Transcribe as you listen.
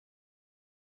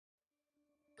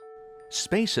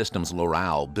Space Systems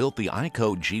Loral built the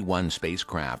ICO G1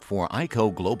 spacecraft for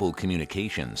ICO Global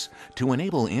Communications to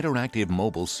enable interactive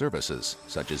mobile services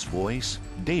such as voice,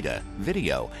 data,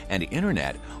 video, and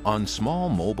internet on small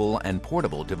mobile and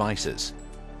portable devices.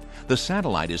 The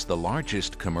satellite is the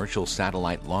largest commercial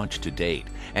satellite launch to date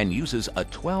and uses a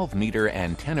 12-meter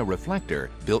antenna reflector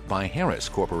built by Harris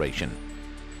Corporation.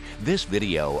 This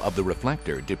video of the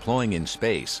reflector deploying in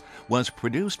space was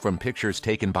produced from pictures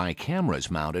taken by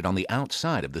cameras mounted on the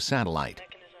outside of the satellite.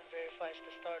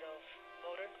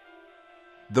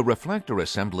 The reflector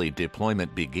assembly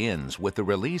deployment begins with the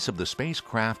release of the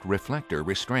spacecraft reflector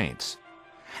restraints.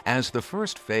 As the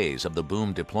first phase of the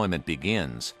boom deployment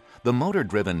begins, the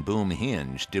motor-driven boom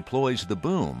hinge deploys the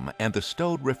boom and the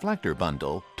stowed reflector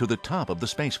bundle to the top of the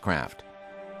spacecraft.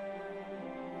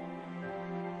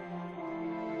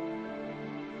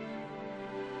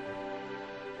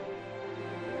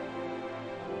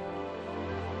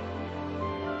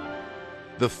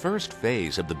 The first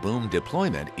phase of the boom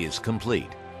deployment is complete.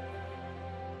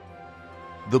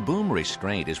 The boom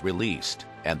restraint is released,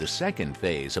 and the second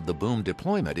phase of the boom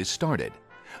deployment is started.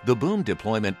 The boom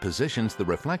deployment positions the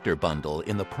reflector bundle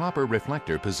in the proper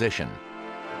reflector position.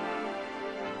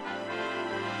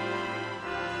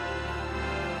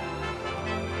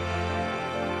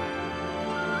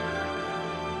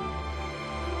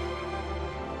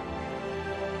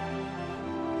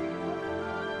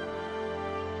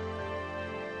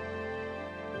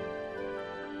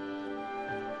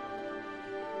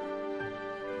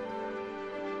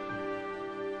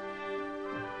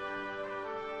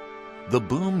 The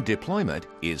boom deployment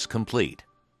is complete.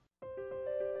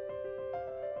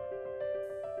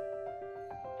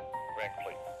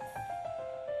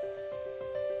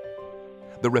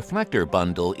 The reflector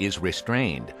bundle is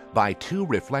restrained by two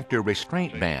reflector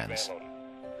restraint bands.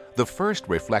 The first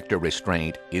reflector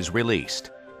restraint is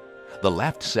released. The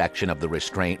left section of the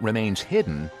restraint remains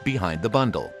hidden behind the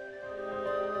bundle.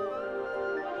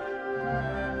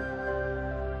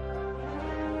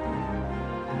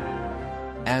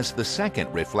 As the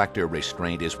second reflector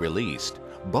restraint is released,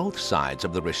 both sides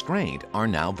of the restraint are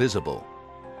now visible.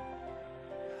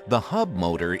 The hub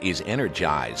motor is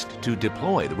energized to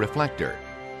deploy the reflector.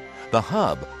 The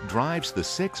hub drives the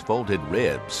 6 folded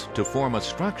ribs to form a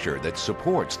structure that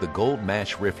supports the gold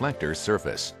mesh reflector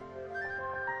surface.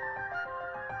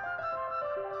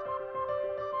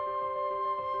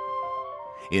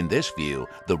 In this view,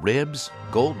 the ribs,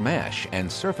 gold mesh,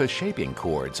 and surface shaping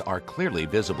cords are clearly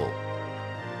visible.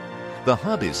 The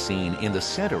hub is seen in the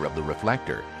center of the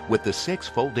reflector with the 6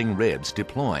 folding ribs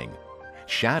deploying.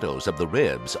 Shadows of the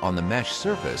ribs on the mesh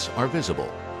surface are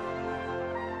visible.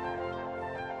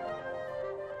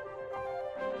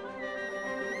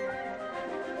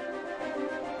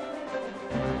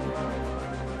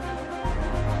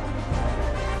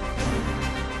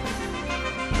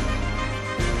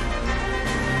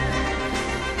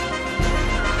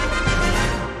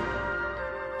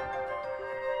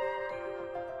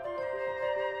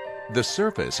 The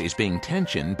surface is being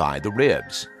tensioned by the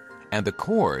ribs, and the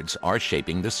cords are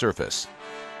shaping the surface.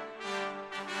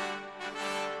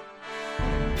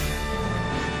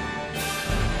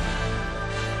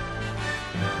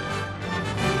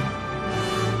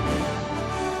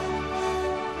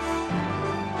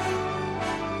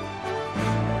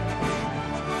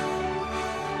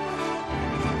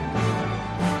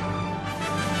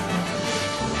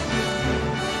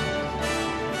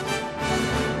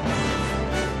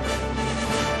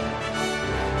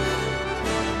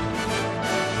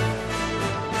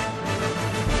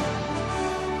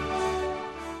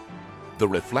 The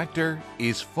reflector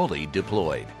is fully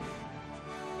deployed.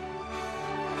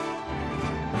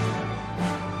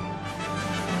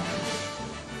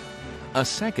 A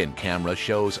second camera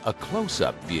shows a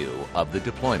close-up view of the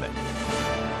deployment.